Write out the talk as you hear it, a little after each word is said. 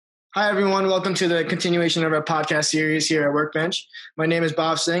Hi, everyone. Welcome to the continuation of our podcast series here at Workbench. My name is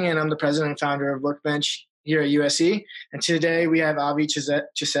Bhav Singh, and I'm the president and founder of Workbench here at USC. And today we have Avi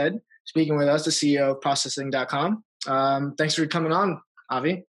Chesed speaking with us, the CEO of processing.com. Thanks for coming on,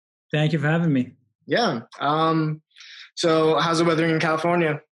 Avi. Thank you for having me. Yeah. So how's the weather in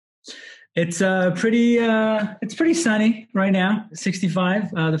California? It's pretty sunny right now,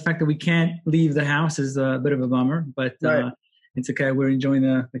 65. The fact that we can't leave the house is a bit of a bummer, but Right. It's okay. We're enjoying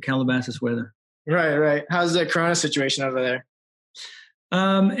the Calabasas weather. Right. How's the corona situation over there?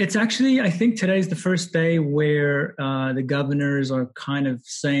 It's actually, I think today's the first day where the governors are kind of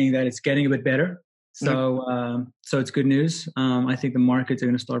saying that it's getting a bit better. So so it's good news. I think the markets are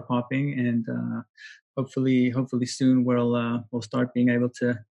going to start popping, and hopefully soon we'll start being able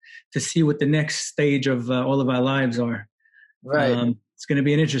to see what the next stage of all of our lives are. Right. It's going to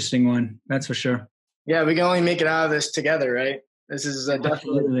be an interesting one, that's for sure. Yeah, we can only make it out of this together, right? This is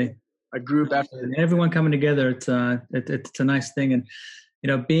definitely a group effort. Everyone coming together. It's a nice thing,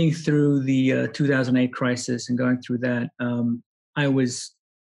 and being through the 2008 crisis and going through that, I was,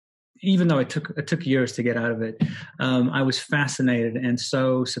 even though it took years to get out of it, I was fascinated and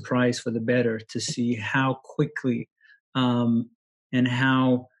so surprised for the better to see how quickly and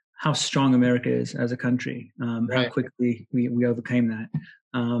how strong America is as a country, Right. how quickly we overcame that.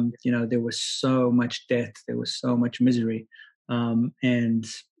 There was so much death, there was so much misery, and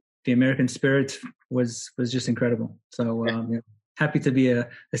the American spirit was just incredible. So happy to be a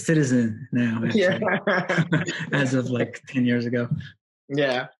citizen now, actually, Yeah. as of like 10 years ago.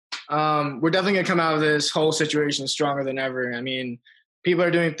 Yeah. We're definitely going to come out of this whole situation stronger than ever. I mean, people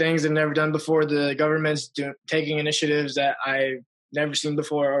are doing things they've never done before. The government's taking initiatives that I've never seen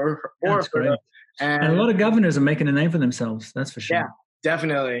before or That's great. And a lot of governors are making a name for themselves. That's for sure. Yeah,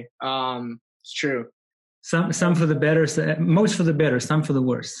 definitely. It's true. Some for the better, most for the better, some for the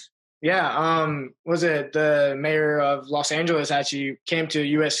worse. Yeah. Was it the mayor of Los Angeles actually came to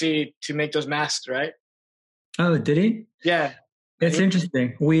USC to make those masks, right? Oh, did he? Yeah. It's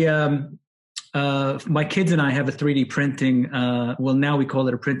interesting. We, my kids and I have a 3D printing. Well, now we call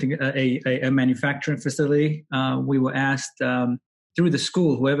it a manufacturing facility. We were asked through the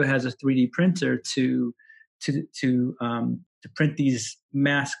school, whoever has a 3D printer, to print these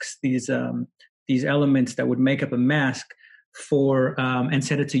masks, these elements that would make up a mask for and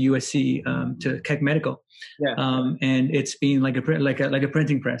send it to USC to Keck Medical. Yeah. And it's been like a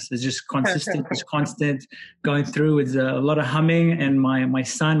printing press. It's just consistent. It's constant going through. It's a lot of humming. And my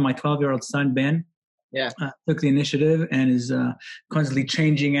son, my 12-year-old son Ben, took the initiative and is constantly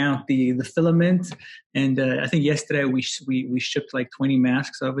changing out the filament. And I think yesterday we shipped like 20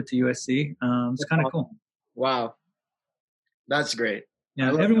 masks over to USC. It's kind of cool. Wow, that's great.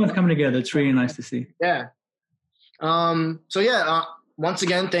 Yeah, everyone's coming together. It's really nice to see. Yeah. Once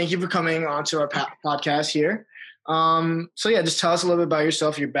again, thank you for coming onto our podcast here. Just tell us a little bit about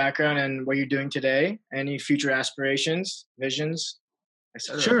yourself, your background, and what you're doing today. Any future aspirations, visions,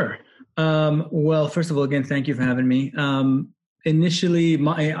 etc. Sure. Well, first of all, again, thank you for having me. Initially,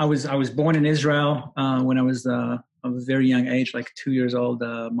 I was born in Israel when I was of a very young age, like 2 years old.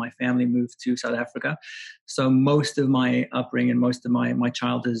 My family moved to South Africa, so most of my upbringing, most of my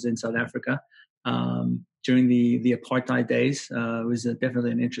childhood is in South Africa. During the apartheid days, it was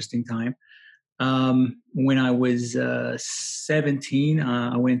definitely an interesting time. When I was 17,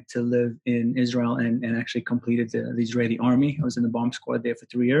 I went to live in Israel and actually completed the Israeli army. I was in the bomb squad there for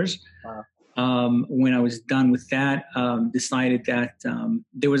 3 years. Wow. When I was done with that, decided that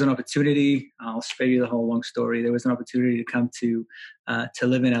there was an opportunity. I'll spare you the whole long story. There was an opportunity to come to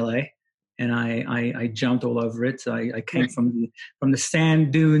live in LA. And I jumped all over it. So I came from the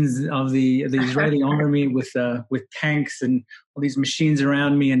sand dunes of the Israeli army with tanks and all these machines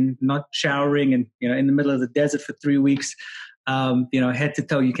around me, and not showering, and in the middle of the desert for 3 weeks, head to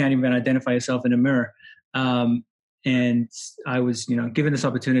toe. You can't even identify yourself in a mirror. And I was given this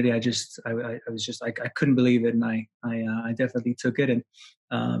opportunity. I couldn't believe it, and I definitely took it and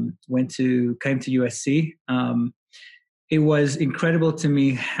came to USC. It was incredible to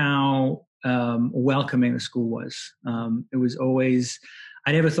me how welcoming the school was. It was always,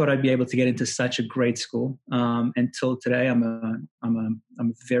 I never thought I'd be able to get into such a great school until today. I'm a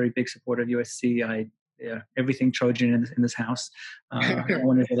very big supporter of USC. Everything Trojan in this house. No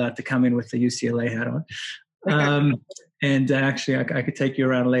one is allowed to come in with the UCLA hat on. And actually, I could take you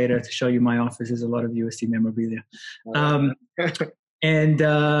around later to show you my office. There's a lot of USC memorabilia. And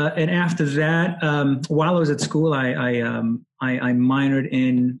after that, while I was at school, I minored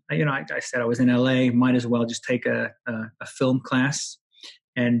in, I said I was in LA, might as well just take a film class.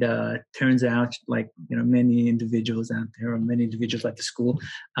 And turns out, like many individuals out there, or many individuals at the school,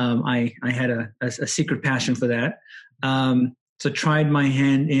 I had a secret passion for that. So tried my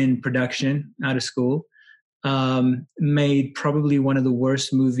hand in production out of school. Made probably one of the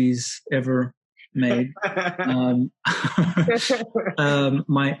worst movies ever made.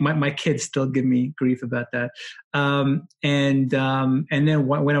 My kids still give me grief about that. And then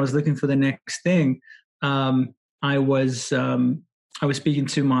when I was looking for the next thing, I was speaking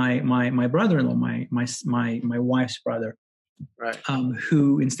to my brother-in-law, my wife's brother, right.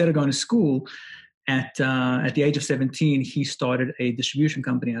 Who, instead of going to school, at the age of 17, he started a distribution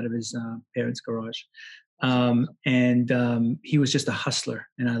company out of his parents' garage. He was just a hustler,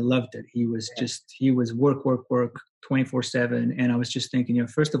 and I loved it. He was work 24/7. And I was just thinking,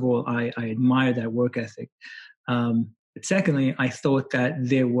 first of all, I admire that work ethic. But secondly, I thought that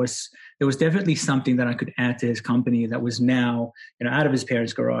there was definitely something that I could add to his company that was now, out of his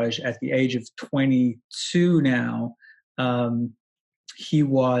parents' garage at the age of 22 now. He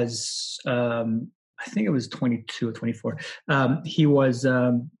was, I think it was 22 or 24. He was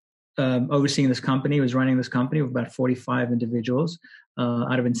overseeing this company. He was running this company with about 45 individuals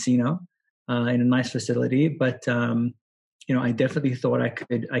out of Encino in a nice facility. But I definitely thought I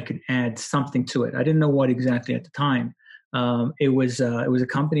could add something to it. I didn't know what exactly at the time. It was a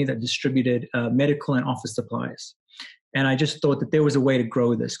company that distributed medical and office supplies, and I just thought that there was a way to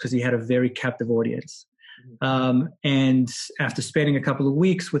grow this because he had a very captive audience. And after spending a couple of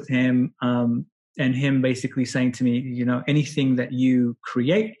weeks with him, and him basically saying to me, anything that you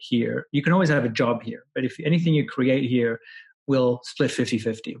create here, you can always have a job here, but if anything you create here, we'll split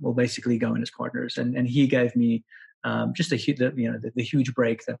 50-50. We'll basically go in as partners. And he gave me just the huge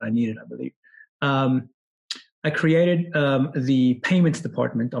break that I needed, I believe. I created the payments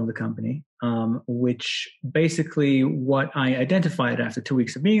department of the company, which basically what I identified after 2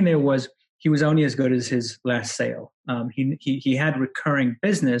 weeks of being there was he was only as good as his last sale. He had recurring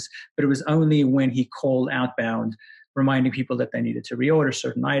business, but it was only when he called outbound, reminding people that they needed to reorder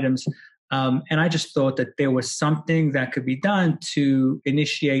certain items. And I just thought that there was something that could be done to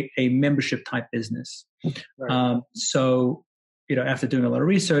initiate a membership type business. Right. So, after doing a lot of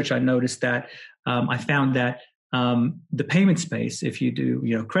research, I noticed that I found that the payment space, if you do,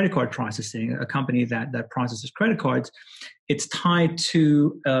 credit card processing, a company that processes credit cards, it's tied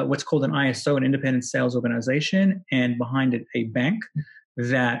to what's called an ISO, an independent sales organization, and behind it, a bank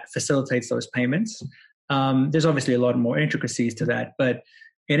that facilitates those payments. There's obviously a lot more intricacies to that, but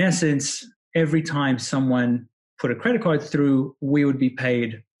in essence, every time someone put a credit card through, we would be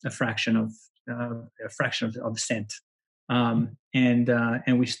paid a fraction of a cent.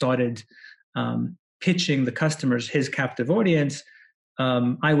 And we started pitching the customers, his captive audience.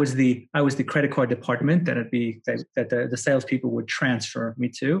 I was the credit card department that the salespeople would transfer me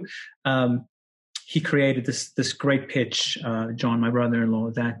to. He created this great pitch, John, my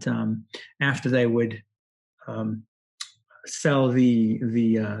brother-in-law, that after they would sell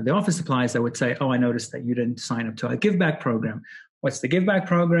the office supplies, they would say, "Oh, I noticed that you didn't sign up to our give back program." What's the give back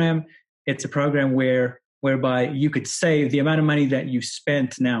program? It's a program whereby you could save the amount of money that you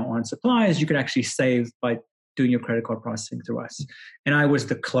spent now on supplies. You could actually save by doing your credit card processing through us. And I was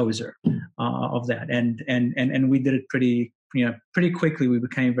the closer of that. And we did it pretty quickly. We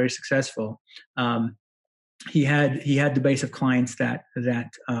became very successful. He had the base of clients that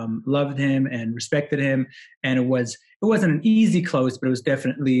loved him and respected him. And it wasn't an easy close, but it was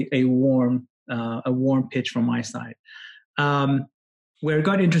definitely a warm pitch from my side. Where it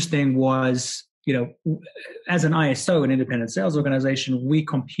got interesting was, as an ISO, an independent sales organization, we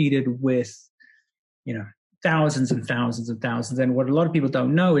competed with, thousands and thousands and thousands. And what a lot of people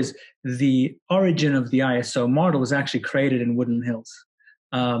don't know is the origin of the ISO model was actually created in Woodland Hills.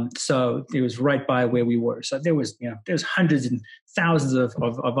 So it was right by where we were. So there's hundreds and thousands of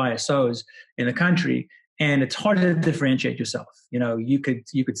ISOs in the country, and it's hard to differentiate yourself. You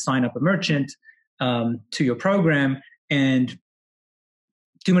could sign up a merchant to your program, and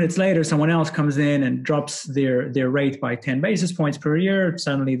 2 minutes later, someone else comes in and drops their rate by 10 basis points per year.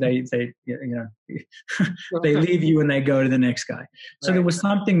 Suddenly they they leave you and they go to the next guy. So There was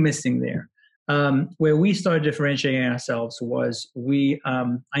something missing there. Where we started differentiating ourselves was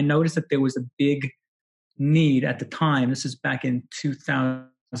I noticed that there was a big need at the time. This is back in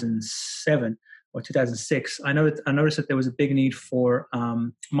 2007 or 2006. I noticed that there was a big need for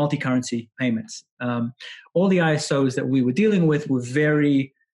multi-currency payments. All the ISOs that we were dealing with were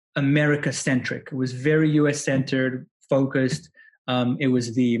very America-centric. It was very US-centered, focused. It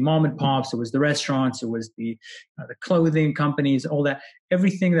was the mom and pops, it was the restaurants, it was the clothing companies, all that,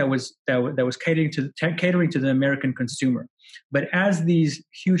 everything that was catering to the American consumer. But as these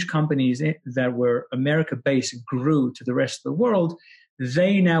huge companies that were America-based grew to the rest of the world,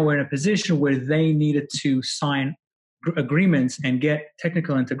 they now were in a position where they needed to sign agreements and get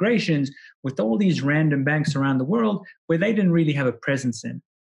technical integrations with all these random banks around the world where they didn't really have a presence in.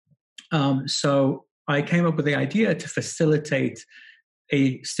 So I came up with the idea to facilitate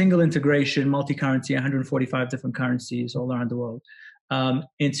a single integration, multi-currency, 145 different currencies all around the world,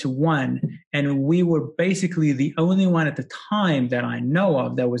 into one. And we were basically the only one at the time that I know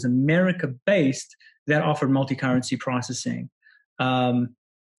of that was America-based that offered multi-currency processing. And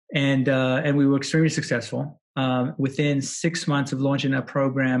we were extremely successful. Within 6 months of launching that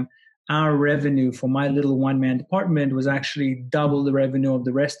program, our revenue for my little one-man department was actually double the revenue of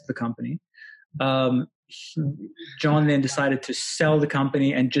the rest of the company. John then decided to sell the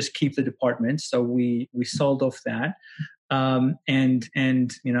company and just keep the department. So we sold off that. And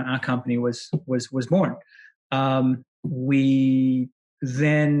our company was born. We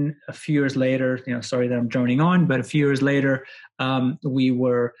then, a few years later, sorry that I'm droning on, but a few years later, we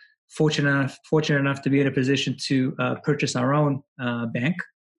were fortunate enough to be in a position to purchase our own bank,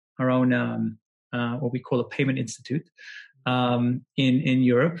 our own what we call a payment institute in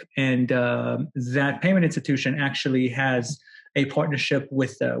Europe, and that payment institution actually has a partnership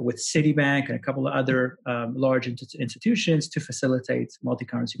with Citibank and a couple of other large institutions to facilitate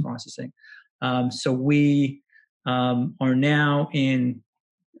multi-currency processing. So we are now in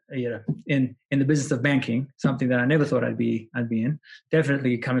the business of banking, something that I never thought I'd be in.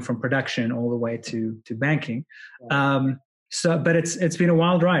 Definitely coming from production all the way to banking. But it's been a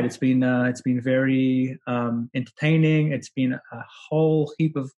wild ride. It's been very entertaining. It's been a whole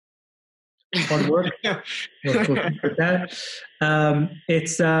heap of hard work with that.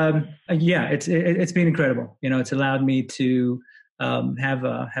 It's been incredible. It's allowed me to have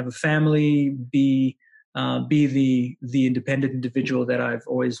a family, be the independent individual that I've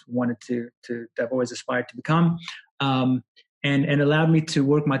always wanted that I've always aspired to become, and allowed me to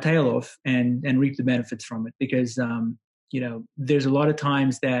work my tail off and reap the benefits from it. Because there's a lot of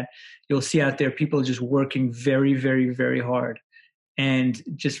times that you'll see out there people just working very, very, very hard and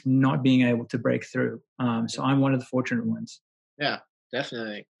just not being able to break through. So I'm one of the fortunate ones. Yeah,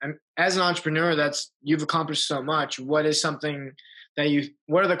 definitely. And as an entrepreneur, you've accomplished so much. What are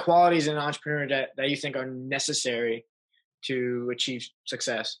the qualities in an entrepreneur that you think are necessary to achieve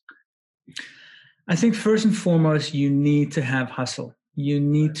success? I think first and foremost, you need to have hustle. You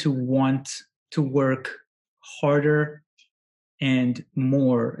need to want to work harder and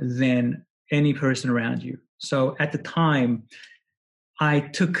more than any person around you. So at the time, I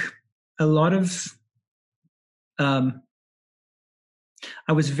took a lot of, I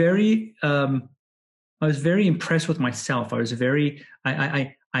was very impressed with myself. I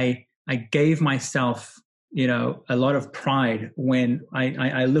gave myself, a lot of pride when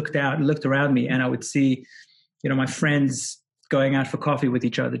I looked around me and I would see, my friends going out for coffee with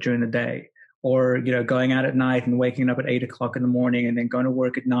each other during the day, or, going out at night and waking up at 8 o'clock in the morning and then going to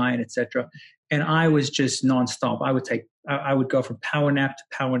work at 9, etc. And I was just nonstop. I would go from power nap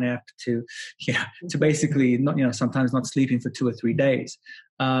to basically not, sometimes not sleeping for 2 or 3 days.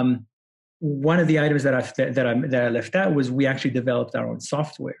 One of the items that I left out was we actually developed our own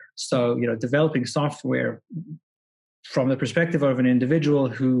software. So, developing software from the perspective of an individual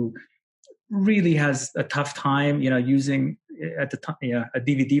who really has a tough time, using at the time, a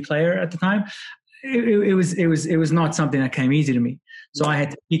DVD player at the time, it was not something that came easy to me. So I had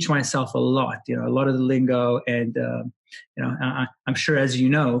to teach myself a lot of the lingo, and I'm sure, as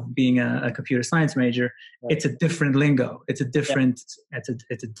being a computer science major, it's a different lingo. It's a different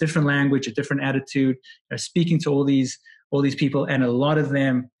language, a different attitude. Speaking to all these people, and a lot of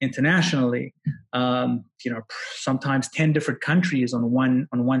them internationally. Sometimes 10 different countries on one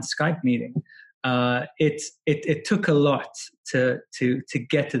Skype meeting. It took a lot to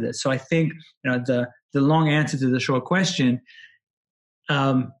get to this. So I think the long answer to the short question.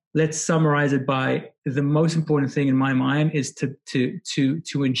 Let's summarize it by the most important thing in my mind is to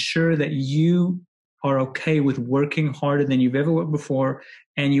ensure that you are okay with working harder than you've ever worked before,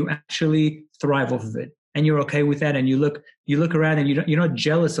 and you actually thrive off of it, and you're okay with that. And you look around, and you're not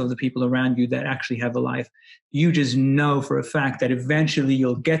jealous of the people around you that actually have a life. You just know for a fact that eventually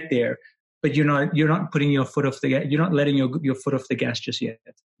you'll get there, but you're not putting your foot off the gas. You're not letting your foot off the gas just yet.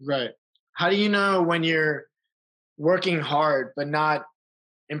 Right. How do you know when you're working hard but not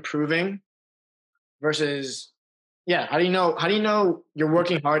improving versus how do you know you're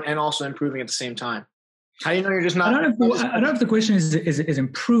working hard and also improving at the same time? How do you know you're just not? I don't know if the question is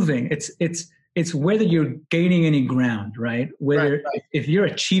improving. It's whether you're gaining any ground, right? Whether if you're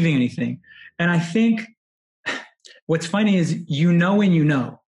achieving anything. And I think what's funny is when you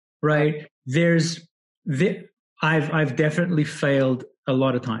know, right? I've definitely failed a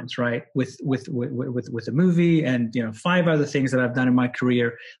lot of times, right? With a movie and 5 other things that I've done in my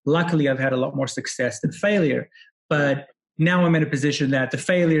career. Luckily, I've had a lot more success than failure. But now I'm in a position that the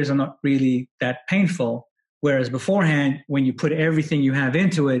failures are not really that painful. Whereas beforehand, when you put everything you have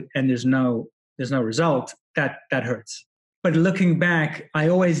into it and there's no result, that hurts. But looking back, I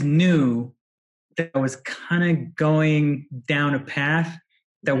always knew that I was kind of going down a path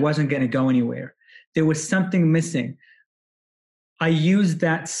that wasn't going to go anywhere. There was something missing. I use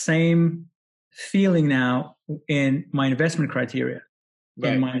that same feeling now in my investment criteria,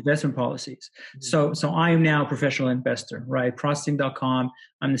 in my investment policies. So I am now a professional investor, right? Processing.com.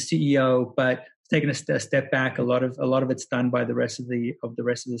 I'm the CEO, but taking a step back. A lot of it's done by the rest of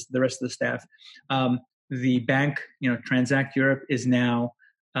the staff. The bank, Transact Europe is now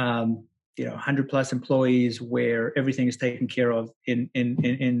 100 plus employees, where everything is taken care of in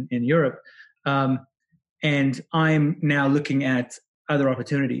Europe. And I'm now looking at other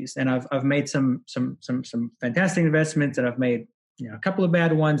opportunities, and I've made some fantastic investments, and I've made a couple of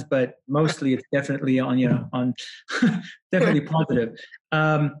bad ones, but mostly it's definitely on definitely positive.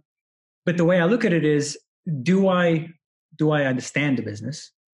 But the way I look at it is, do I understand the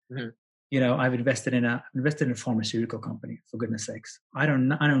business? Mm-hmm. I've invested in a pharmaceutical company, for goodness sakes. I know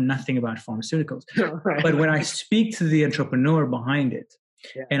nothing about pharmaceuticals. Right. But when I speak to the entrepreneur behind it,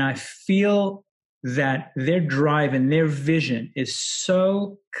 and I feel that their drive and their vision is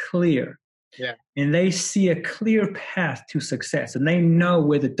so clear, and they see a clear path to success, and they know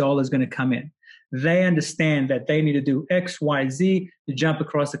where the dollar is going to come in. They understand that they need to do X, Y, Z to jump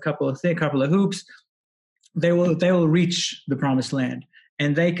across a couple of hoops. They will reach the promised land,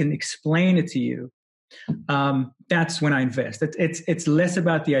 and they can explain it to you. That's when I invest. It's less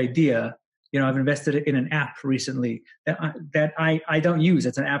about the idea. I've invested in an app recently that I don't use.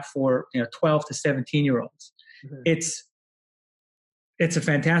 It's an app for 12 to 17-year-olds. Mm-hmm. It's a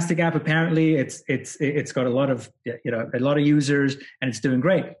fantastic app. Apparently, it's got a lot of users, and it's doing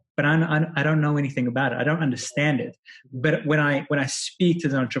great. But I don't know anything about it. I don't understand it. But when I speak to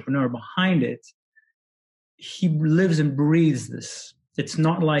the entrepreneur behind it, he lives and breathes this. It's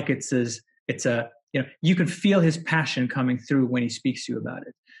not like you can feel his passion coming through when he speaks to you about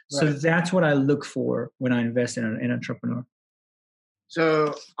it. Right. So that's what I look for when I invest in an entrepreneur.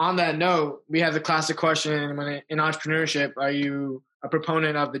 So on that note, we have the classic question in entrepreneurship: are you a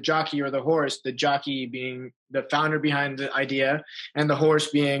proponent of the jockey or the horse? The jockey being the founder behind the idea, and the horse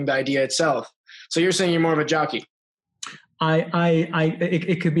being the idea itself. So you're saying you're more of a jockey.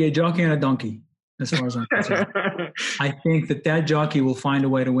 It could be a jockey and a donkey, as far as I'm concerned. I think that jockey will find a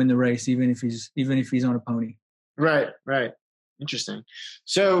way to win the race, even if he's on a pony. Right. Interesting.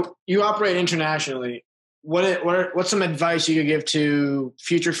 So you operate internationally. What's some advice you could give to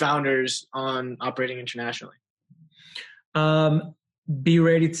future founders on operating internationally? Be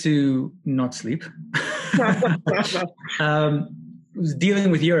ready to not sleep.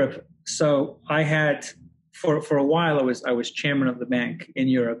 Dealing with Europe. So I had, for a while, I was chairman of the bank in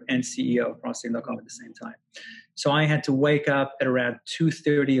Europe and CEO of Processing.com at the same time. So I had to wake up at around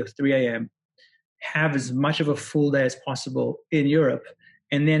 2:30 or 3 a.m., have as much of a full day as possible in Europe,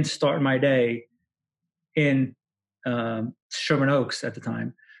 and then start my day in Sherman Oaks at the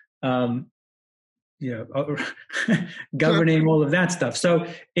time. Governing all of that stuff. So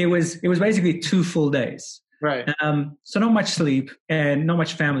it was basically 2 full days. Right. So not much sleep and not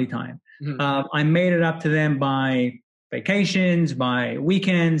much family time. Mm-hmm. I made it up to them by vacations, by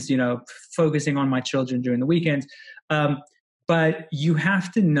weekends, focusing on my children during the weekends. But you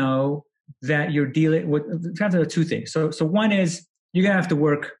have to know that you're dealing with, you have to know 2 things. So one is you're going to have to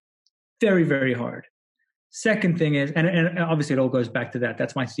work very, very hard. Second thing is, and obviously it all goes back to that.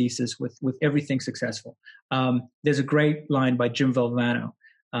 That's my thesis with everything successful. There's a great line by Jim Valvano,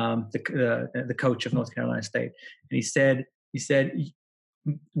 the coach of North Carolina State, and he said,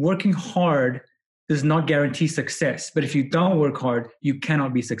 working hard does not guarantee success, but if you don't work hard, you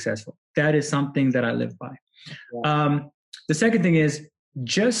cannot be successful. That is something that I live by. Yeah. The second thing is,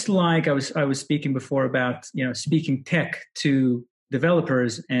 just like I was speaking before about speaking tech to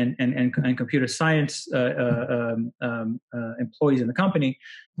developers and computer science employees in the company,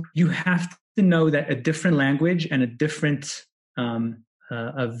 you have to know that a different language and a different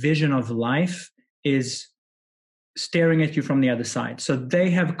a vision of life is staring at you from the other side. So they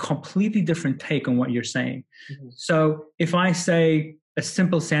have a completely different take on what you're saying. Mm-hmm. So if I say, a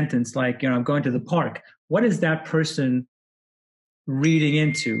simple sentence like, I'm going to the park. What is that person reading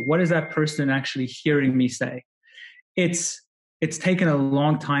into? What is that person actually hearing me say? It's taken a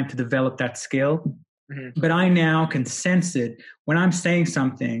long time to develop that skill, but I now can sense it when I'm saying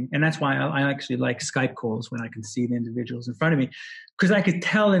something. And that's why I actually like Skype calls, when I can see the individuals in front of me, because I could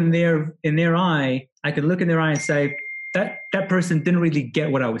tell in their eye, I could look in their eye and say, that person didn't really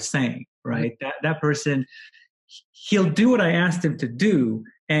get what I was saying, right? That person, he'll do what I asked him to do,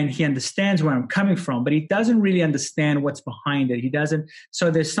 and he understands where I'm coming from, but he doesn't really understand what's behind it. He doesn't.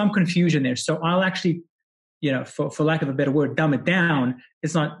 So there's some confusion there. So I'll actually, for lack of a better word, dumb it down.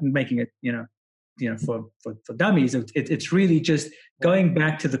 It's not making it, for dummies. It's really just going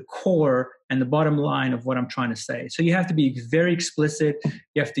back to the core and the bottom line of what I'm trying to say. So you have to be very explicit.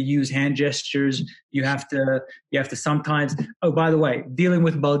 You have to use hand gestures. You have to sometimes, oh, by the way, dealing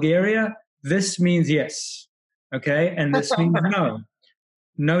with Bulgaria, this means yes. Okay. And this means no.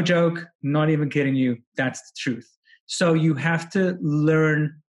 No joke, not even kidding you. That's the truth. So you have to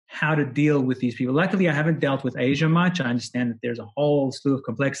learn how to deal with these people. Luckily, I haven't dealt with Asia much. I understand that there's a whole slew of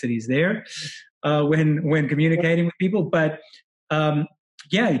complexities there when communicating with people. But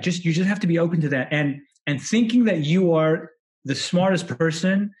you just have to be open to that, and thinking that you are the smartest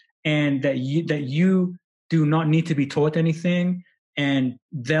person, and that you do not need to be taught anything, and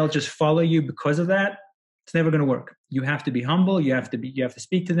they'll just follow you because of that. It's never going to work. You have to be humble. You have to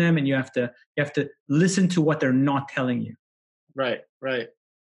speak to them, and you have to listen to what they're not telling you. Right.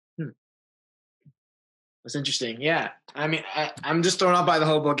 That's interesting. Yeah. I mean, I'm just thrown off by the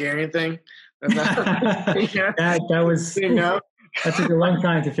whole Bulgarian thing. That was, that took a long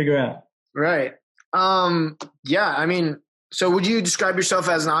time to figure out. Right. Yeah. I mean, so would you describe yourself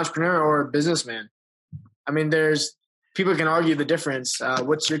as an entrepreneur or a businessman? I mean, people can argue the difference.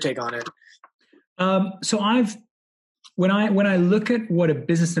 What's your take on it? So when I look at what a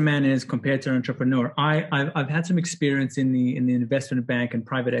businessman is compared to an entrepreneur, I've had some experience in the investment bank and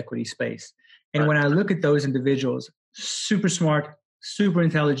private equity space. And when I look at those individuals, super smart, super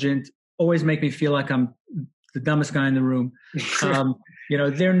intelligent, always make me feel like I'm the dumbest guy in the room.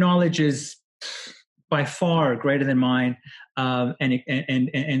 Their knowledge is by far greater than mine,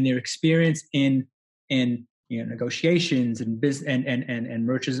 and their experience in negotiations and business and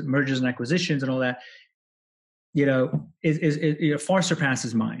mergers and acquisitions and all that, is far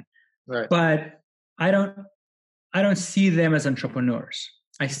surpasses mine. Right. But I don't see them as entrepreneurs.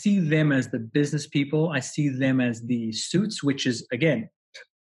 I see them as the business people. I see them as the suits, which is, again,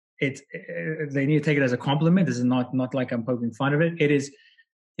 they need to take it as a compliment. This is not like I'm poking fun of it. It is,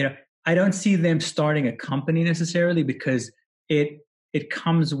 I don't see them starting a company necessarily, because it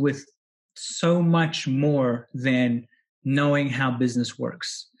comes with so much more than knowing how business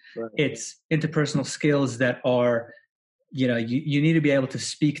works. Right. It's interpersonal skills that are, you need to be able to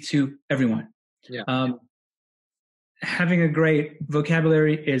speak to everyone. Yeah. Having a great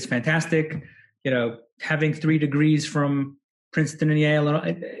vocabulary is fantastic. Having 3 degrees from Princeton and Yale,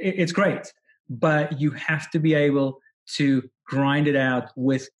 it's great. But you have to be able to grind it out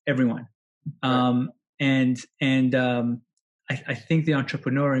with everyone. Right. I think the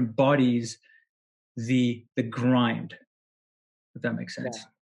entrepreneur embodies the grind, if that makes sense. Yeah,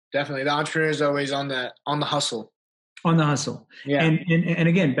 definitely. The entrepreneur is always on the hustle. On the hustle. Yeah. And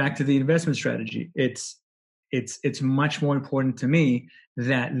again, back to the investment strategy. It's much more important to me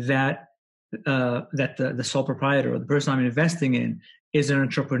that the sole proprietor or the person I'm investing in is an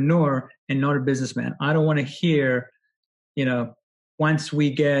entrepreneur and not a businessman. I don't want to hear, once we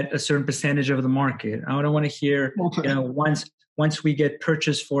get a certain percentage of the market. I don't want to hear, once we get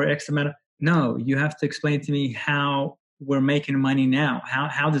purchased for X amount of. No, you have to explain to me how we're making money now,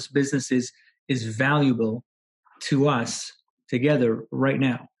 how this business is valuable to us together right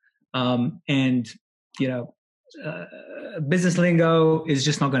now. Business lingo is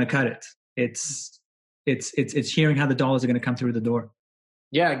just not going to cut it. It's hearing how the dollars are going to come through the door.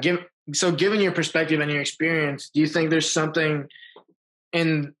 Yeah. Given your perspective and your experience, do you think there's something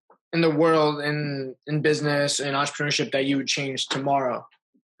in the world, in business and entrepreneurship that you would change tomorrow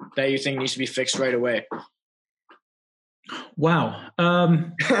that you think needs to be fixed right away? Wow.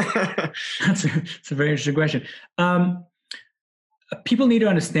 That's a very interesting question. People need to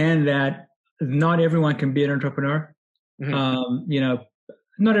understand that not everyone can be an entrepreneur. Mm-hmm.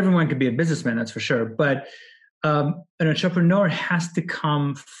 Not everyone can be a businessman, that's for sure. But an entrepreneur has to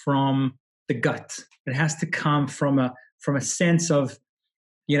come from the gut. It has to come from a sense of,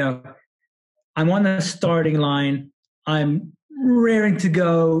 I'm on the starting line. I'm raring to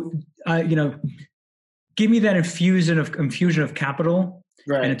go. Give me that infusion of capital.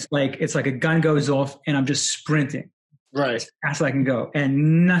 Right. And it's like a gun goes off and I'm just sprinting. Right. as fast as I can go,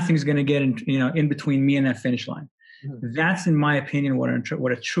 and nothing's going to get in between me and that finish line. Mm-hmm. That's, in my opinion, what a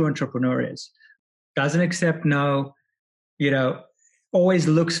true entrepreneur is. Doesn't accept no, always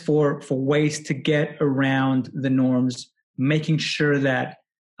looks for ways to get around the norms, making sure that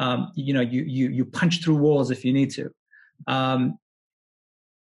you punch through walls if you need to.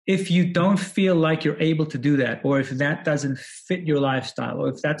 If you don't feel like you're able to do that, or if that doesn't fit your lifestyle, or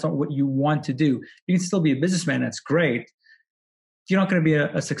if that's not what you want to do, you can still be a businessman. That's great. You're not going to be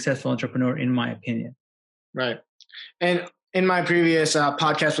a successful entrepreneur, in my opinion. Right. And in my previous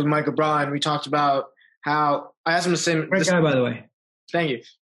podcast with Michael Braun, we talked about how I asked him the same. Great guy, by the way. Thank you.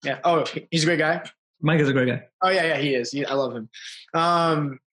 Yeah. Oh, he's a great guy. Mike is a great guy. Oh yeah, he is. I love him.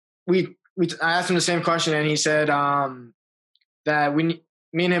 I asked him the same question, and he said that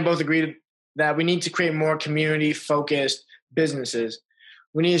me and him both agreed that we need to create more community-focused businesses.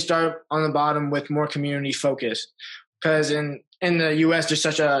 We need to start on the bottom with more community focus, because in the U.S. there's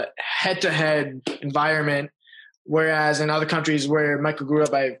such a head-to-head environment, whereas in other countries where Michael grew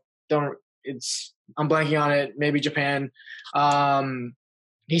up, I'm blanking on it. Maybe Japan.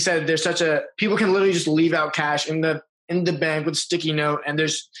 He said there's people can literally just leave out cash in the bank with a sticky note, and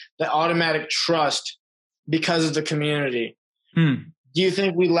there's the automatic trust because of the community. Do you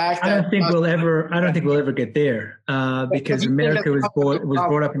think we lack that? I don't think we'll ever get there because America was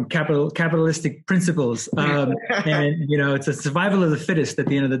brought up in capitalistic principles, and it's a survival of the fittest at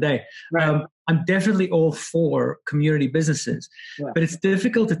the end of the day. Right. I'm definitely all for community businesses, but it's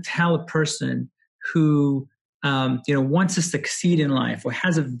difficult to tell a person who wants to succeed in life or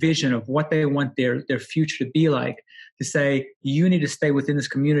has a vision of what they want their future to be like, to say you need to stay within this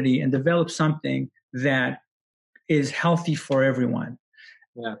community and develop something that is healthy for everyone.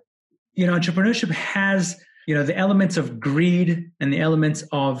 Yeah. Entrepreneurship has, the elements of greed and the elements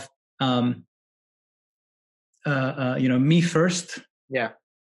of, me first. Yeah.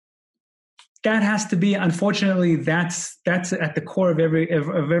 That has to be, unfortunately, that's at the core of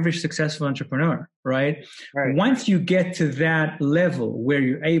every successful entrepreneur, right? Once you get to that level where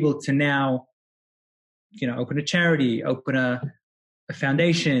you're able to now, open a charity, open a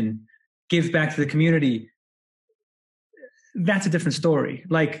foundation, give back to the community, that's a different story.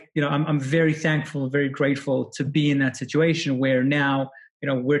 I'm very thankful, very grateful to be in that situation where now,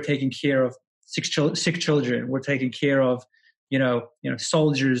 we're taking care of sick children. We're taking care of,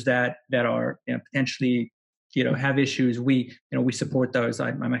 soldiers that are potentially, have issues. We support those.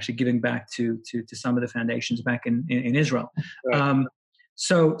 I'm actually giving back to some of the foundations back in Israel. Right.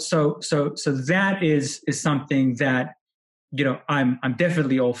 So that is something that, I'm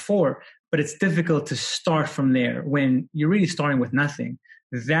definitely all for. But it's difficult to start from there when you're really starting with nothing.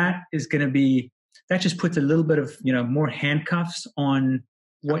 That just puts a little bit of, more handcuffs on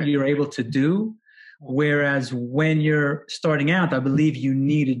what you're able to do. Whereas when you're starting out, I believe you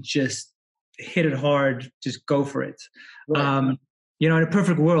need to just hit it hard, just go for it. Right. In a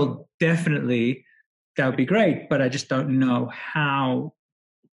perfect world, definitely that would be great, but I just don't know how.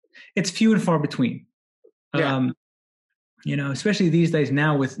 It's few and far between. Yeah. Especially these days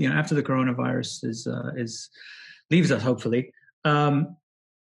now with, after the coronavirus leaves us, hopefully.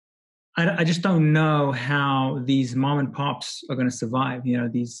 I just don't know how these mom and pops are going to survive.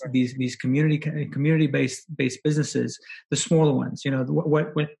 These community-based businesses, the smaller ones.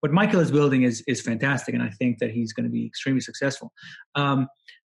 What Michael is building is fantastic, and I think that he's going to be extremely successful. But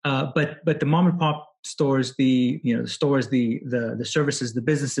the mom and pop stores, the stores, the services, the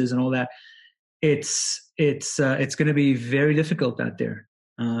businesses, and all that. It's going to be very difficult out there.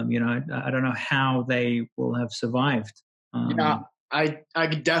 I don't know how they will have survived. I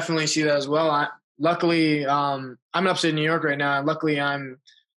could definitely see that as well. Luckily, I'm in upstate New York right now. And luckily,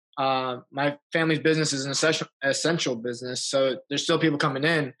 my family's business is an essential business, so there's still people coming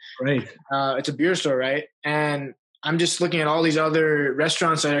in. Right. It's a beer store, right? And I'm just looking at all these other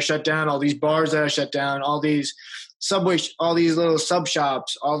restaurants that are shut down, all these bars that are shut down, all these Subway, all these little sub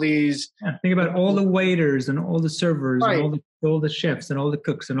shops, all these. Yeah, think about all the waiters and all the servers, right, and all the chefs and all the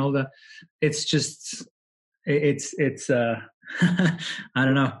cooks and all the. It's just, it's. I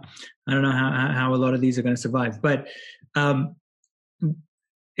don't know how a lot of these are going to survive, but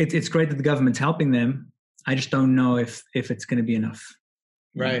it's great that the government's helping them. I just don't know if it's going to be enough.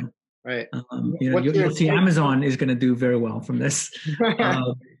 Right. Right. You'll see Amazon is going to do very well from this.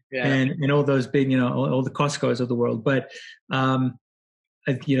 Yeah. And all those big, all the Costco's of the world. But, the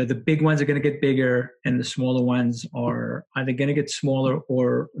big ones are going to get bigger and the smaller ones are either going to get smaller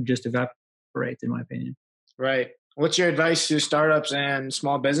or just evaporate, in my opinion. Right. What's your advice to startups and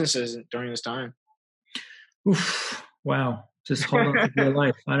small businesses during this time? Oof, wow. Just hold on to your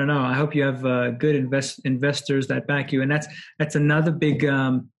life. I don't know. I hope you have good investors that back you, and that's another big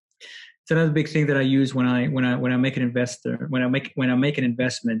it's another big thing that I use when I make an investor when I make an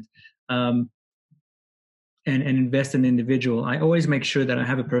investment and invest in an individual. I always make sure that I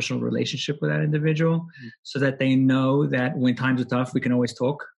have a personal relationship with that individual, so that they know that when times are tough, we can always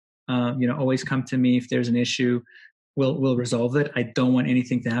talk. Always come to me if there's an issue. We'll resolve it. I don't want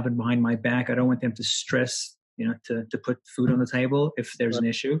anything to happen behind my back. I don't want them to stress, to put food on the table if there's an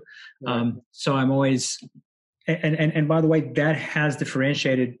issue. So I'm always, and by the way, that has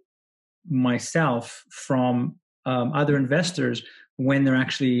differentiated myself from other investors when they're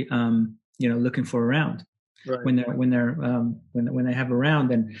actually, looking for a round. Right. When they have a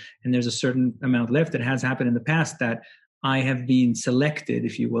round and there's a certain amount left. It has happened in the past that I have been selected,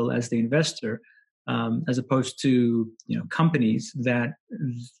 if you will, as the investor, as opposed to companies that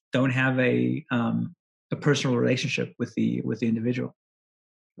don't have a personal relationship with the individual.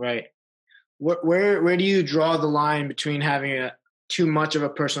 Right. Where do you draw the line between having too much of a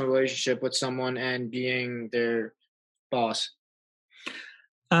personal relationship with someone and being their boss?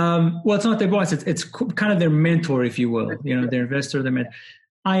 Well, it's not their boss. It's kind of their mentor, if you will. Their investor, their mentor.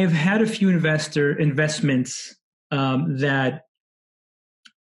 I have had a few investments that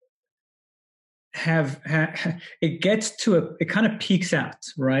have it kind of peaks out,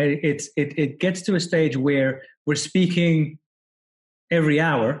 right? It gets to a stage where we're speaking every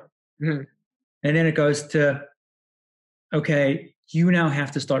hour, and then it goes to, okay, you now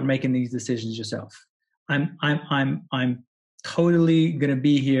have to start making these decisions yourself. I'm totally going to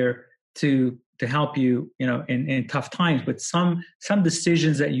be here to help you, in tough times. But some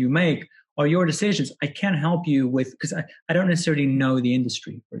decisions that you make are your decisions. I can't help you with, because I don't necessarily know the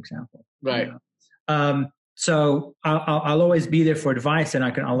industry, for example. Right. So I'll always be there for advice, and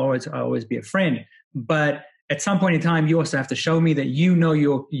I'll always be a friend. But at some point in time, you also have to show me that you know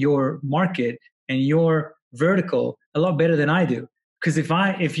your market and your vertical a lot better than I do. Because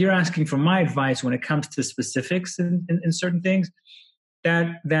if you're asking for my advice when it comes to specifics in certain things,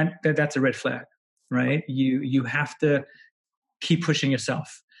 that's a red flag, right? You have to keep pushing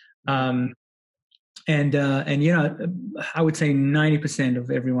yourself. I would say 90%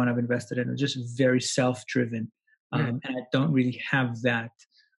 of everyone I've invested in are just very self-driven, and I don't really have that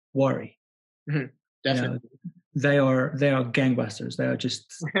worry. Mm-hmm. Definitely. They are gangbusters. They are just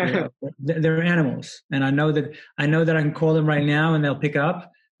they're animals, and I know that I can call them right now and they'll pick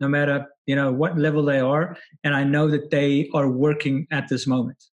up no matter what level they are, and I know that they are working at this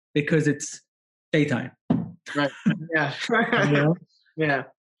moment because it's daytime. Right. Yeah. Yeah.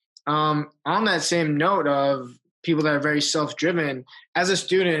 On that same note of people that are very self-driven, as a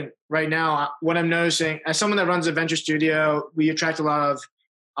student right now, what I'm noticing as someone that runs a venture studio, we attract a lot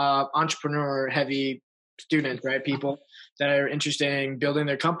of entrepreneur-heavy students, right? People that are interested in building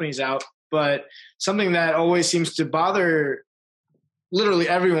their companies out. But something that always seems to bother literally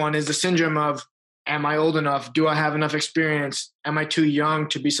everyone is the syndrome of, am I old enough? Do I have enough experience? Am I too young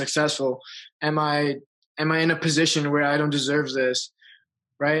to be successful? Am I in a position where I don't deserve this?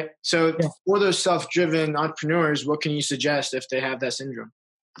 Right? So for those self-driven entrepreneurs, what can you suggest if they have that syndrome?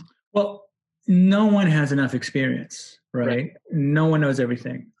 Well, no one has enough experience, right? No one knows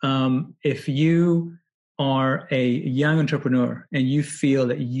everything. If you are a young entrepreneur and you feel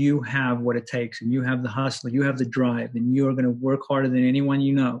that you have what it takes and you have the hustle, you have the drive, and you're going to work harder than anyone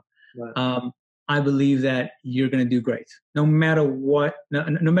you know, I believe that you're going to do great. No matter what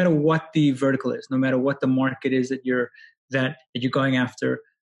the vertical is, no matter what the market is that you're going after,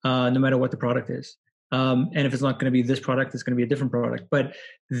 no matter what the product is. And if it's not going to be this product, it's going to be a different product. But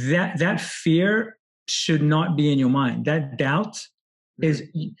that fear should not be in your mind. That doubt is,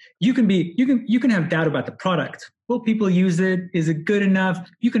 you can have doubt about the product. Will people use it? Is it good enough?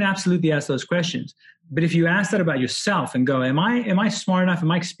 You can absolutely ask those questions. But if you ask that about yourself and go, am I smart enough?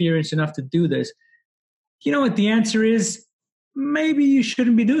 Am I experienced enough to do this? You know what the answer is? Maybe you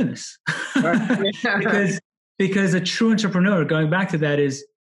shouldn't be doing this. because a true entrepreneur, going back to that, is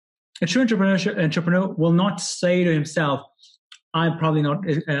a true entrepreneur will not say to himself, I'm probably not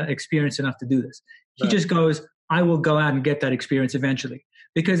experienced enough to do this. He just goes, I will go out and get that experience eventually.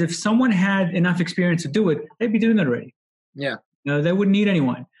 Because if someone had enough experience to do it, they'd be doing it already. Yeah. They wouldn't need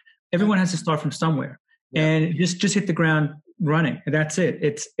anyone. Everyone has to start from somewhere. Yeah. And just hit the ground running. That's it.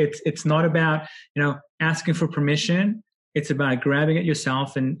 It's not about, asking for permission. It's about grabbing it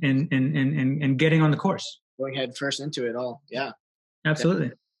yourself and getting on the course. Going head first into it all. Yeah.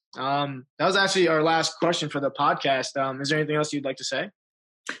 Absolutely. That was actually our last question for the podcast. Is there anything else you'd like to say?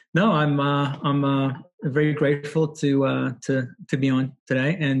 No, I'm very grateful to be on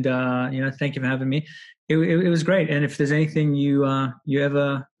today, and thank you for having me. it was great. And if there's anything you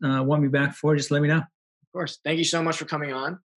ever want me back for, just let me know. Of course. Thank you so much for coming on.